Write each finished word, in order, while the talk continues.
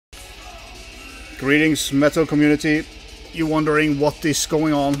Greetings, metal community. You wondering what is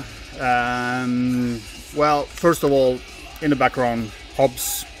going on? Well, first of all, in the background,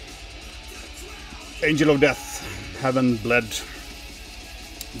 Hobbs, Angel of Death, Heaven Bled.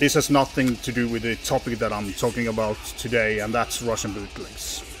 This has nothing to do with the topic that I'm talking about today, and that's Russian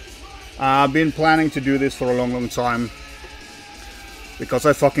bootlegs. I've been planning to do this for a long time because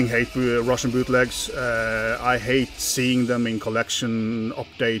I fucking hate Russian bootlegs. I hate seeing them in collection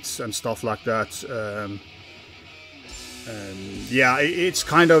updates and stuff like that. Yeah, it's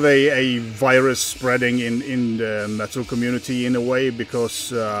kind of a virus spreading in the metal community in a way,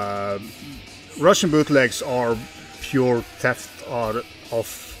 because Russian bootlegs are pure theft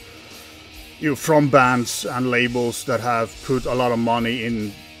of from bands and labels that have put a lot of money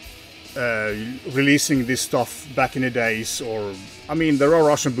in releasing this stuff back in the days. Or I mean, there are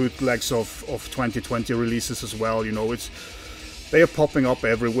Russian bootlegs of 2020 releases as well. You know, they are popping up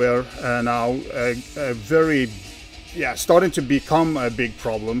everywhere now. Starting to become a big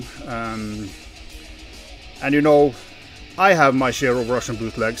problem. And you know, I have my share of Russian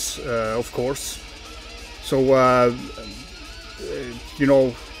bootlegs, of course. So you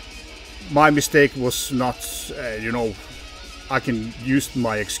know, my mistake was not, you know, I can use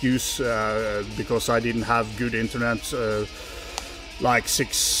my excuse because I didn't have good internet like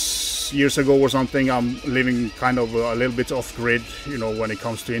 6 years ago or something. I'm living kind of a little bit off grid, you know, when it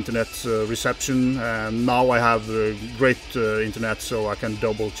comes to internet reception. Now I have great internet, so I can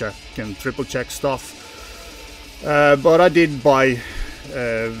double check and triple check stuff. But I did buy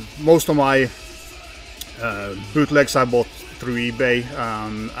most of my bootlegs I bought through eBay,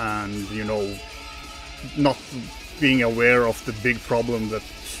 and you know, not being aware of the big problem that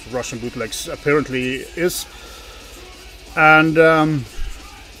Russian bootlegs apparently is. And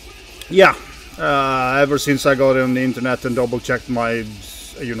ever since I got on the internet and double checked my,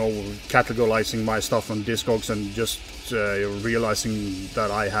 you know, categorizing my stuff on Discogs and just realizing that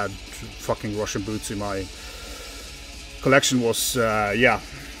I had fucking Russian boots in my collection was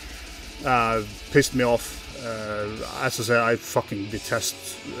pissed me off. As I said, I fucking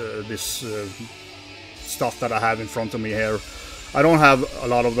detest this stuff that I have in front of me here. I don't have a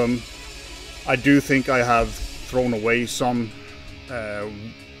lot of them. I do think I have thrown away some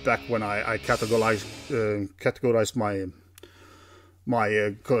back when I categorized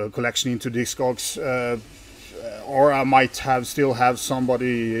my collection into Discogs, or I might still have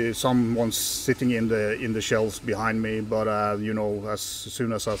someone sitting in the shelves behind me. But you know, as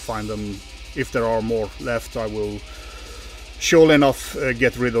soon as I find them, if there are more left, I will surely enough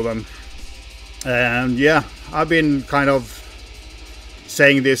get rid of them. And yeah, I've been kind of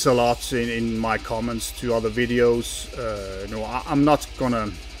saying this a lot in my comments to other videos. You know, I'm not gonna,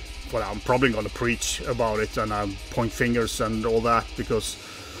 well, I'm probably gonna preach about it and point fingers and all that, because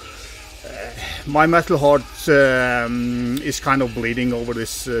my metal heart is kind of bleeding over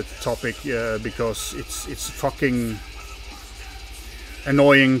this topic, because it's fucking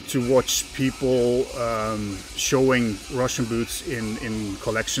annoying to watch people showing Russian boots in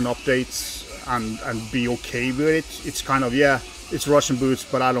collection updates and be okay with it. It's kind of, yeah, it's Russian boots,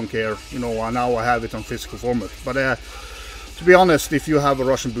 but I don't care, you know. Now I have it on physical format. But to be honest, if you have a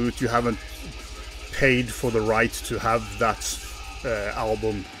Russian boot, you haven't paid for the right to have that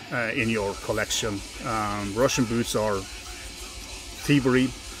album in your collection. Russian boots are thievery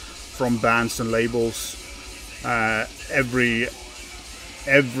from bands and labels. Every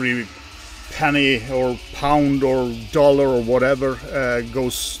penny or pound or dollar or whatever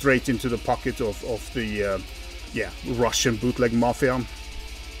goes straight into the pocket of the Russian bootleg mafia.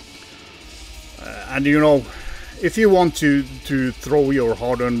 And you know, if you want to throw your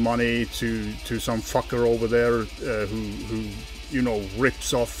hard-earned money to some fucker over there who you know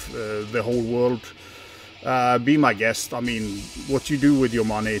rips off the whole world, be my guest. I mean, what you do with your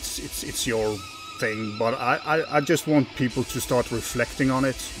money, it's your thing. But I just want people to start reflecting on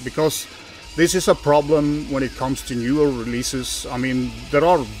it, because this is a problem when it comes to newer releases. I mean, there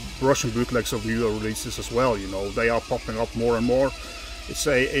are Russian bootlegs of newer releases as well, you know. They are popping up more and more. It's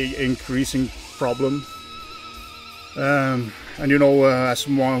a increasing problem. And you know, as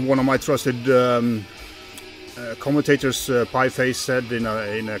one of my trusted commentators, Pieface, said in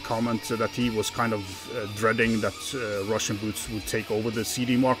a comment that he was kind of dreading that Russian boots would take over the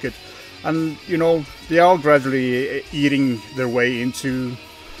CD market. And you know, they are gradually eating their way into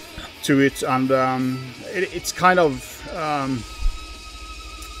it, and it's kind of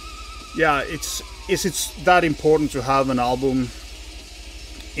is it that important to have an album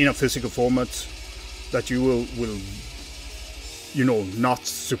in a physical format that you will you know, not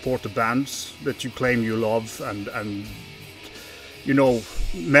support the bands that you claim you love, and you know,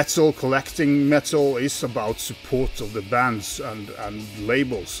 metal, collecting metal is about support of the bands and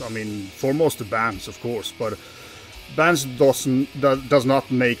labels. I mean, foremost the bands, of course, but bands does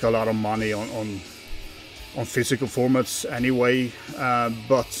not make a lot of money on physical formats anyway,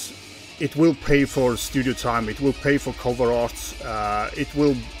 but it will pay for studio time, it will pay for cover art, it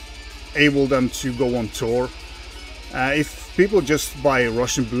will enable them to go on tour. If people just buy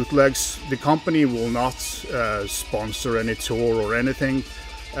Russian bootlegs, the company will not sponsor any tour or anything,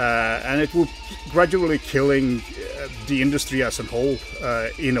 and it will gradually killing the industry as a whole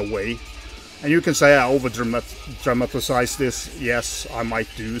in a way. And you can say I over-dramatize this. Yes, I might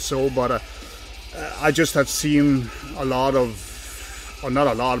do so, but I just have seen a lot of, or not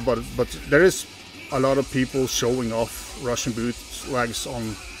a lot, but there is a lot of people showing off Russian bootlegs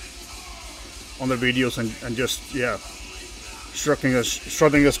on their videos and just, yeah, shrugging his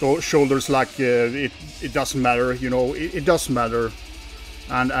shoulders like it doesn't matter. You know, it does matter.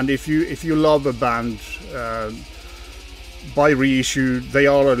 And if you love a band, buy reissue. They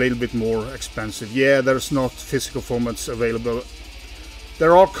are a little bit more expensive. Yeah, there's not physical formats available.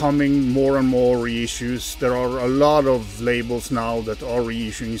 There are coming more and more reissues. There are a lot of labels now that are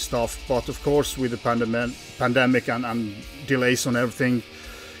reissuing stuff, but of course with the pandemic and delays on everything,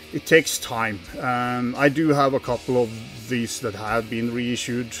 it takes time. I do have a couple of these that have been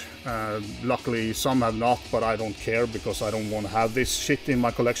reissued. Luckily some have not, but I don't care because I don't want to have this shit in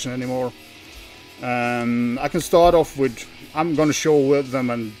my collection anymore. I can start off with, I'm gonna show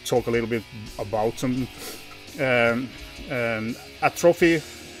them and talk a little bit about them. A trophy,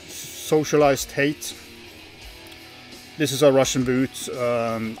 Socialized Hate. This is a Russian boot.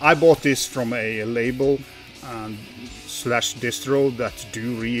 I bought this from a label slash distro that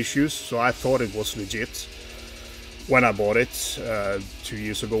do reissues, so I thought it was legit when I bought it 2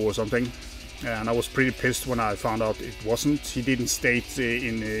 years ago or something, and I was pretty pissed when I found out it wasn't. He didn't state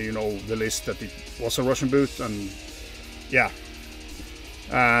in you know, the list that it was a Russian boot, and yeah,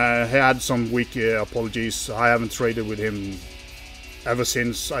 he had some weak apologies. I haven't traded with him ever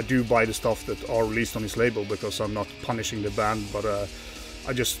since. I do buy the stuff that are released on his label because I'm not punishing the band, but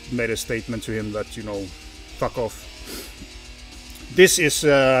I just made a statement to him that, you know, fuck off. This is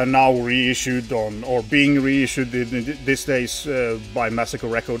now reissued on, or being reissued these days by Massacre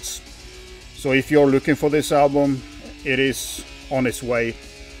Records. So if you're looking for this album, it is on its way.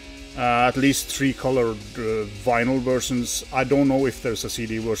 At least 3 colored vinyl versions. I don't know if there's a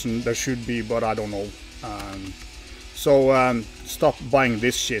CD version. There should be, but I don't know. So stop buying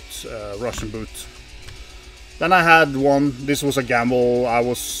this shit, Russian boot. Then I had one. This was a gamble. I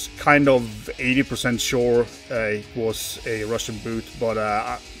was kind of 80% sure it was a Russian boot, but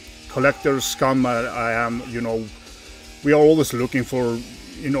collector scum I am, you know, we are always looking for,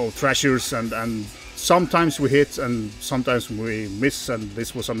 you know, treasures, and sometimes we hit and sometimes we miss, and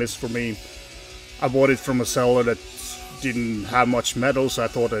this was a miss for me. I bought it from a seller that didn't have much metal, so I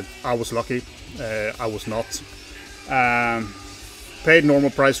thought that I was lucky. I was not. Paid normal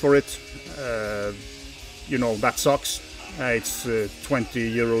price for it. You know, that sucks. It's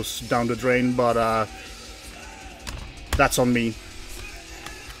 20 euros down the drain, but that's on me.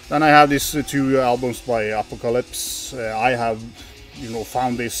 Then I have these 2 albums by Apocalypse. I have, you know,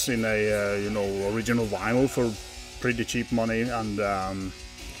 found this in a you know, original vinyl for pretty cheap money, and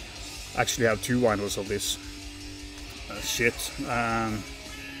actually have 2 vinyls of this shit.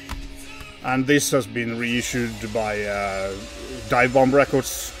 And this has been reissued by Dive Bomb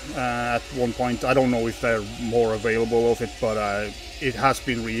Records at one point. I don't know if they're more available of it, but it has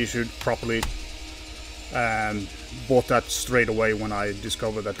been reissued properly. Bought that straight away when I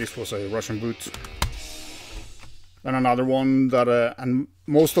discovered that this was a Russian boot. And another one that, and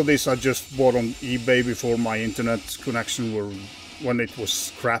most of this I just bought on eBay before my internet connection when it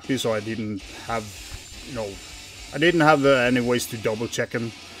was crappy, so I didn't have, you know, I didn't have any ways to double check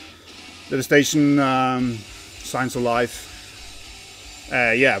them. Devastation, Signs of Life.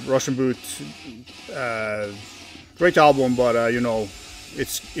 Yeah, Russian boot. Great album, but you know,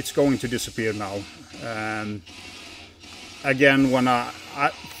 it's going to disappear now. Again, when I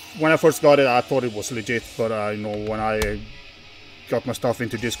first got it, I thought it was legit, but you know, when I got my stuff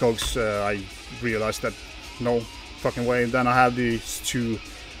into Discogs, I realized that no fucking way. And then I have these 2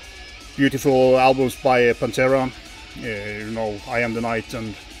 beautiful albums by Pantera. You know, I Am the Night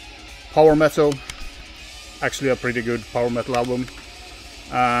and Power Metal. Actually a pretty good power metal album.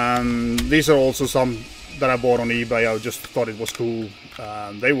 These are also some that I bought on eBay. I just thought it was cool.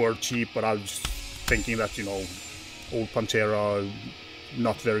 They were cheap, but I was just thinking that, you know, old Pantera,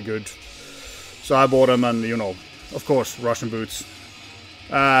 not very good. So I bought them, and, you know, of course, Russian boots.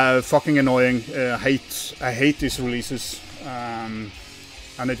 Fucking annoying. I hate these releases. and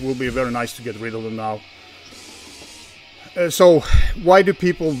it will be very nice to get rid of them now. So why do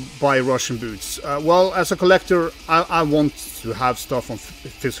people buy Russian boots? Well, as a collector, I want to have stuff on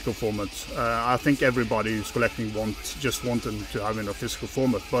physical format. I think everybody who's collecting just want them to have in a physical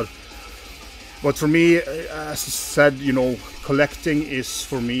format. But for me, as I said, you know, collecting is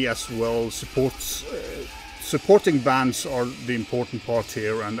for me as well supporting bands are the important part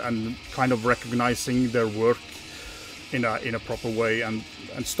here, and kind of recognizing their work in a proper way, and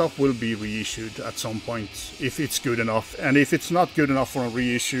stuff will be reissued at some point if it's good enough. And if it's not good enough for a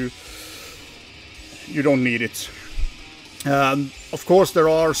reissue, you don't need it. Of course, there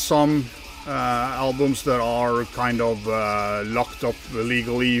are some albums that are kind of locked up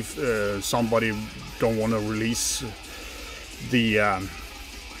legally. Somebody don't want to release the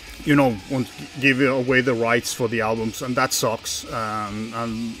you know, want to give away the rights for the albums, and that sucks,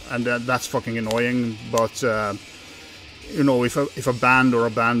 and that's fucking annoying. But you know, if a band or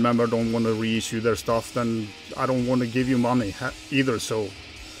a band member don't want to reissue their stuff, then I don't want to give you money either. So,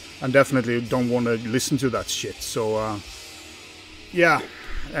 and definitely don't want to listen to that shit. So yeah,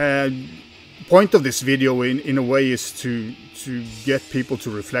 point of this video in a way is to get people to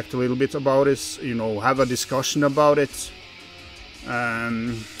reflect a little bit about it, you know, have a discussion about it.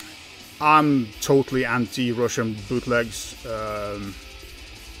 I'm totally anti-Russian bootlegs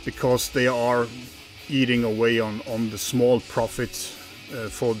because they are eating away on the small profit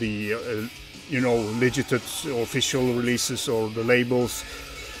for the you know, legitimate official releases or the labels.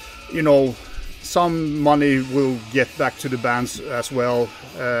 You know, some money will get back to the bands as well,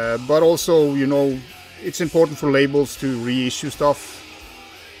 but also, you know, it's important for labels to reissue stuff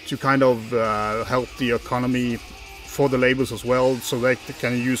to kind of help the economy for the labels as well, so they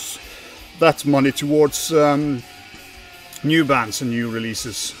can use that money towards new bands and new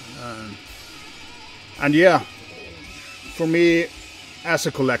releases. And yeah, for me as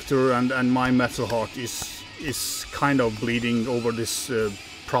a collector, and my metal heart is kind of bleeding over this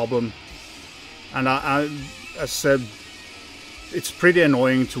problem. And I said, it's pretty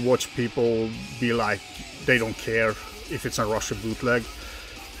annoying to watch people be like they don't care if it's a Russian bootleg.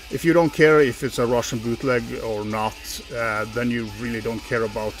 If you don't care if it's a Russian bootleg or not, then you really don't care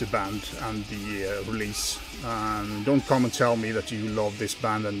about the band and the release. Don't come and tell me that you love this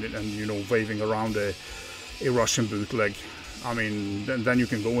band and you know, waving around a Russian bootleg. I mean, then you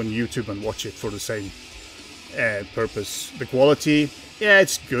can go on YouTube and watch it for the same purpose. The quality, yeah,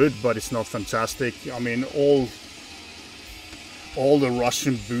 it's good, but it's not fantastic. I mean, all the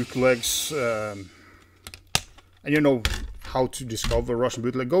Russian bootlegs, and you know how to discover Russian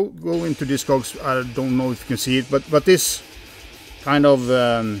bootleg. Go into Discogs. I don't know if you can see it, but this kind of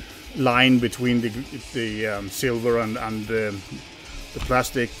line between the silver and the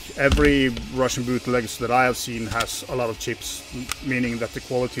plastic. Every Russian bootlegs that I have seen has a lot of chips, meaning that the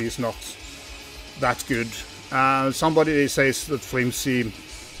quality is not that good. Somebody says that flimsy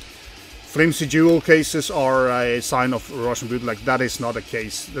jewel cases are a sign of Russian bootleg. That is not a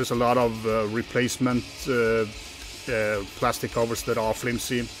case. There's a lot of replacement plastic covers that are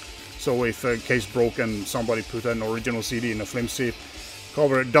flimsy. So if a case broke and somebody put an original CD in a flimsy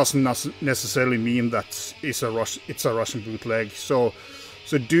cover, it doesn't necessarily mean that it's a Russian bootleg. So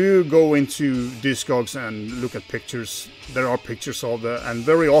do go into Discogs and look at pictures. There are pictures of the, and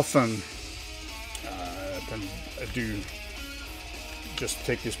very often I do just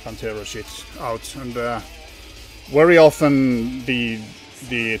take this Pantera shit out, and very often the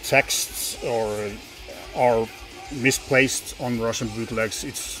texts are misplaced on Russian bootlegs.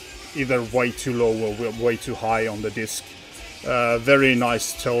 It's either way too low or way too high on the disc. Very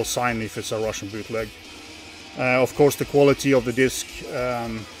nice tell sign if it's a Russian bootleg. Of course, the quality of the disc,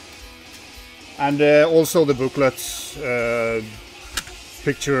 and also the booklets,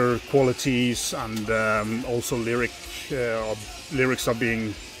 picture qualities, and also lyrics are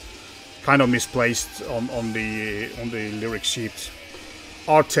being kind of misplaced on the lyric sheet.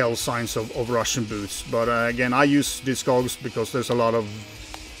 Are tell signs of Russian boots. But again, I use Discogs because there's a lot of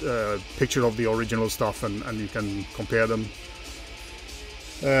picture of the original stuff, and you can compare them.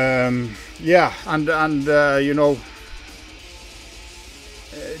 Yeah, and you know,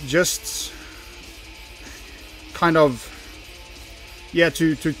 just kind of, yeah,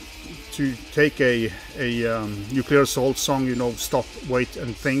 to take a Nuclear Assault song, you know, stop, wait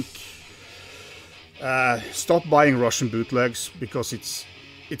and think. Stop buying Russian bootlegs, because it's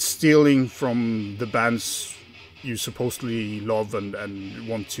stealing from the bands you supposedly love and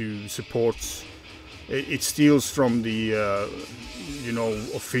want to support. It steals from the you know,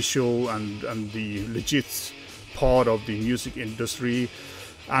 official and the legit part of the music industry,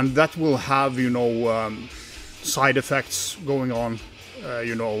 and that will have, you know, side effects going on.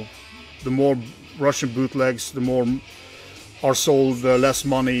 You know, the more Russian bootlegs, the more are sold, the less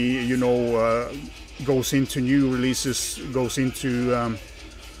money, you know, goes into new releases, goes into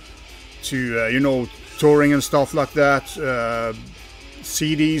you know, touring and stuff like that.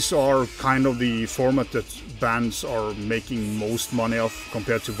 CDs are kind of the format that bands are making most money of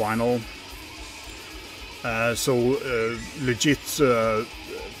compared to vinyl. So legit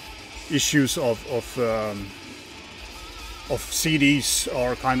issues of CDs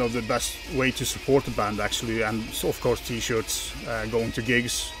are kind of the best way to support the band, actually, and so of course t-shirts going to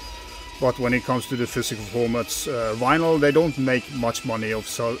gigs. But when it comes to the physical formats, vinyl, they don't make much money of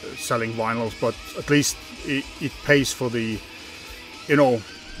selling vinyls, but at least it pays for the, you know,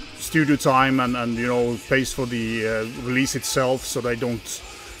 studio time and you know, pays for the release itself, so they don't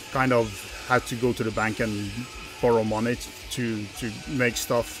kind of have to go to the bank and borrow money to make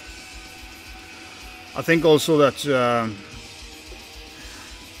stuff. I think also that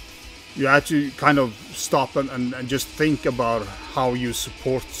you have to kind of stop and just think about how you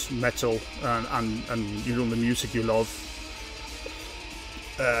support metal and you know, the music you love.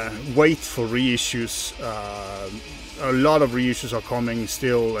 Wait for reissues. A lot of reissues are coming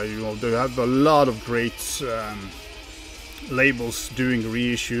still. You know, they have a lot of great labels doing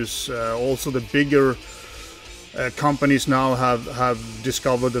reissues. Also, the bigger companies now have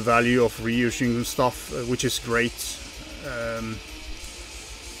discovered the value of reissuing stuff, which is great.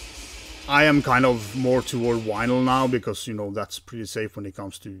 I am kind of more toward vinyl now because, you know, that's pretty safe when it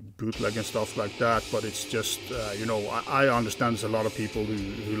comes to bootleg and stuff like that. But it's just, you know, I understand there's a lot of people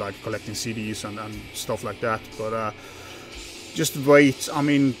who like collecting CDs and stuff like that. But just wait. I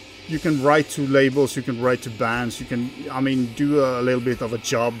mean, you can write to labels, you can write to bands, you can, I mean, do a little bit of a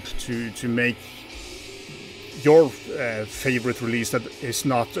job to make your favorite release that is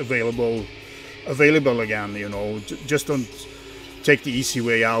not available again. You know, just don't take the easy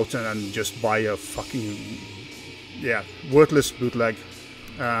way out and just buy a fucking, yeah, worthless bootleg.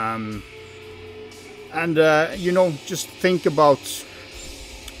 You know, just think about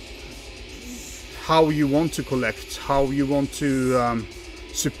how you want to collect, how you want to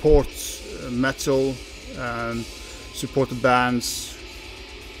support metal, support the bands.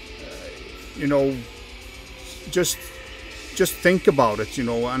 You know, just think about it, you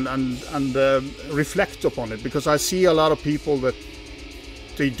know, and reflect upon it, because I see a lot of people that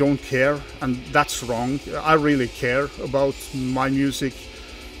they don't care, and that's wrong. I really care about my music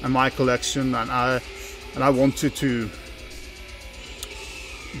and my collection, and I wanted to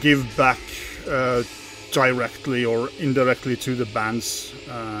give back directly or indirectly to the bands,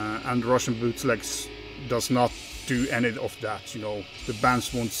 and Russian bootlegs does not do any of that. You know, the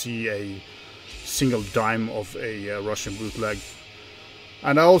bands won't see a single dime of a Russian bootleg.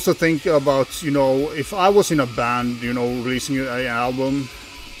 And I also think about, you know, if I was in a band, you know, releasing an album,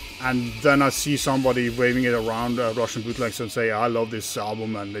 and then I see somebody waving it around Russian bootlegs and say, I love this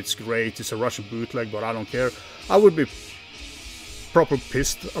album and it's great, it's a Russian bootleg, but I don't care, I would be proper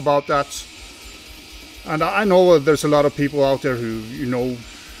pissed about that. And I know there's a lot of people out there who, you know,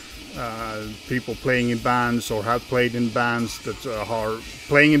 people playing in bands or have played in bands that are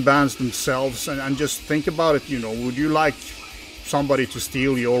playing in bands themselves, and just think about it, you know, would you like somebody to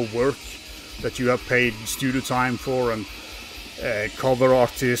steal your work that you have paid studio time for, and cover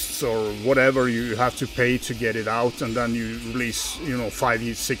artists or whatever you have to pay to get it out, and then you release, you know,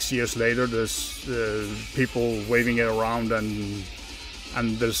 5 6 years later there's people waving it around, and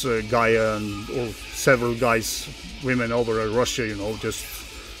there's a guy or several guys, women over in Russia, you know, just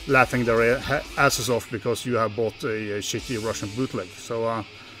laughing their asses off because you have bought a shitty Russian bootleg. So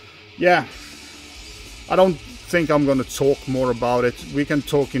yeah, I don't think I'm gonna talk more about it. We can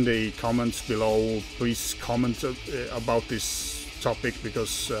talk in the comments below. Please comment about this topic,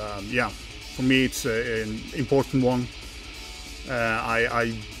 because yeah, for me it's an important one.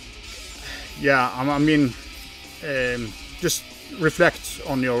 I mean, just reflect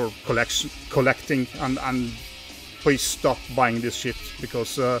on your collecting, and please stop buying this shit,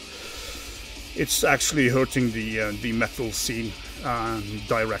 because it's actually hurting the metal scene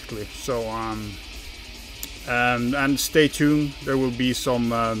directly. So and stay tuned, there will be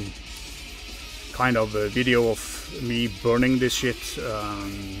some kind of a video of me burning this shit.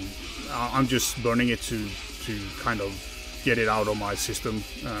 I'm just burning it to kind of get it out of my system,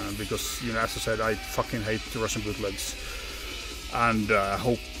 because, you know, as I said, I fucking hate the Russian bootlegs, and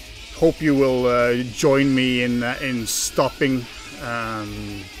hope you will join me in stopping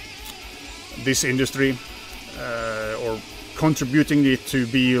this industry, or contributing it to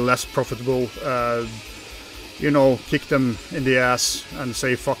be less profitable. You know, kick them in the ass and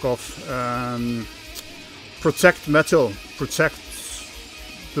say fuck off. protect metal, protect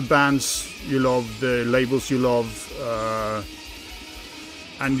the bands you love, the labels you love,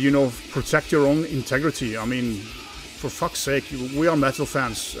 and you know, protect your own integrity. I mean, for fuck's sake, we are metal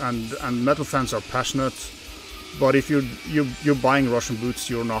fans, and metal fans are passionate. But if you're buying Russian boots,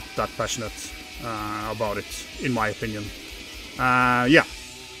 you're not that passionate about it, in my opinion. Yeah,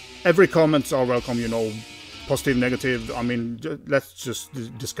 every comments are welcome. You know, positive, negative. I mean, let's just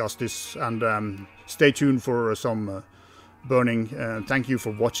discuss this, and stay tuned for some burning. Thank you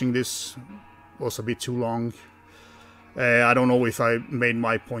for watching this. It was a bit too long. I don't know if I made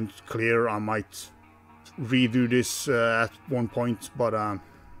my point clear. I might redo this at one point, but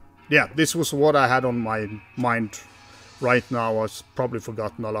yeah, this was what I had on my mind right now. I've probably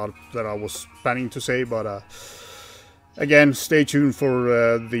forgotten a lot that I was planning to say, but again, stay tuned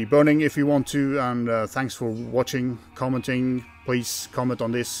for the burning if you want to, and thanks for watching, commenting. Please comment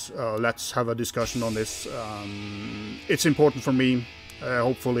on this. Let's have a discussion on this. It's important for me.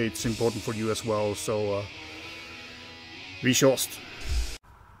 Hopefully it's important for you as well, so vi kjørs.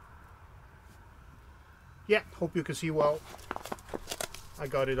 Yeah, hope you can see well. I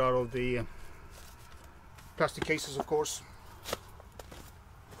got it out of the plastic cases, of course.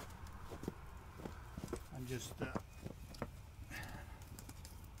 And just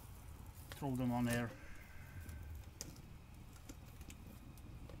throw them on there.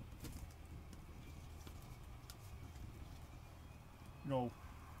 No.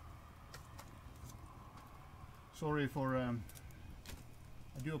 Sorry for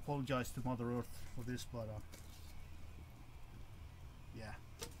I do apologize to Mother Earth for this, but yeah,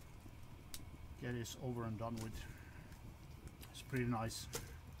 get this over and done with. It's pretty nice.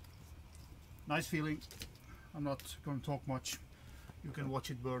 Nice feeling. I'm not going to talk much. You can watch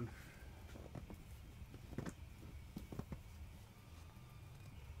it burn.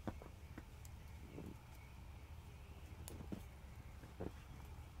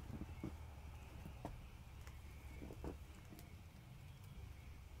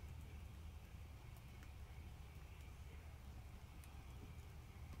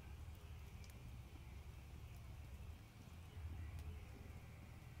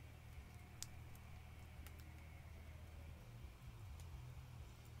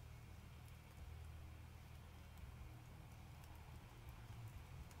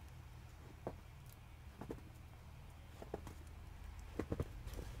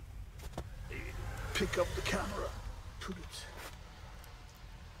 Pick up the camera, put it.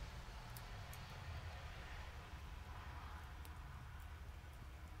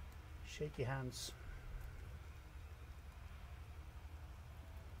 Shaky hands.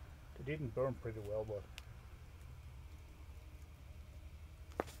 They didn't burn pretty well, but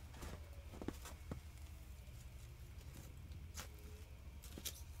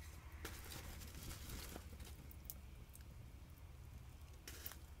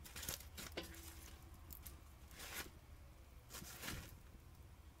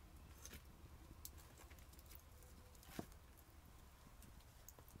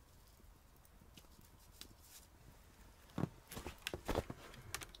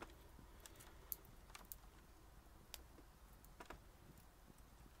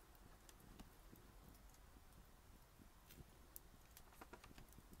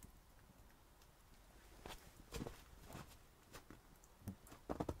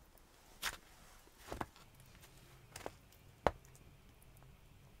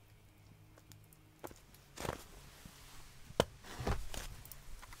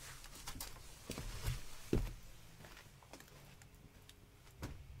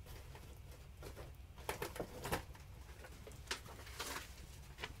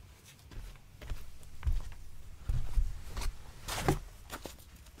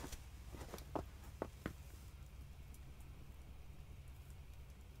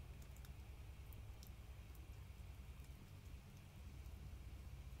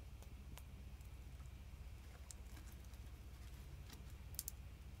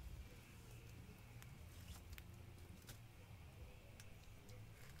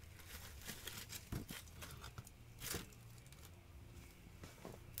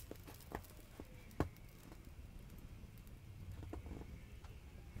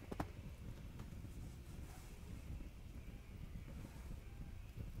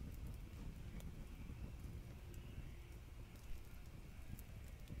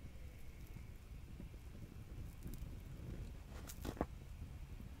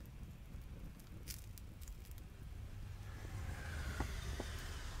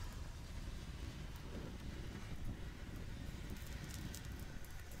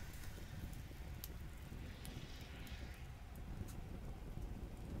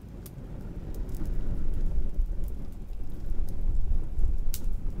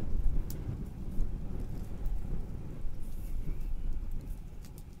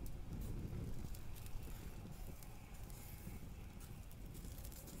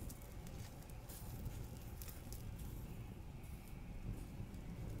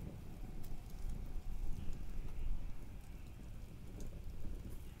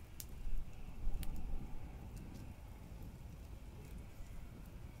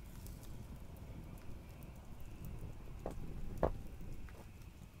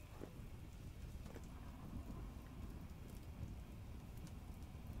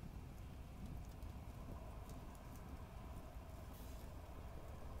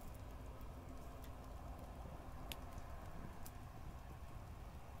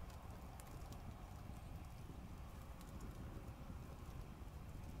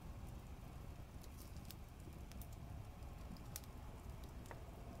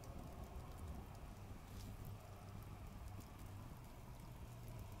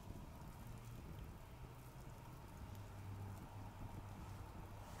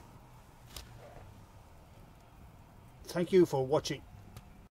thank you for watching.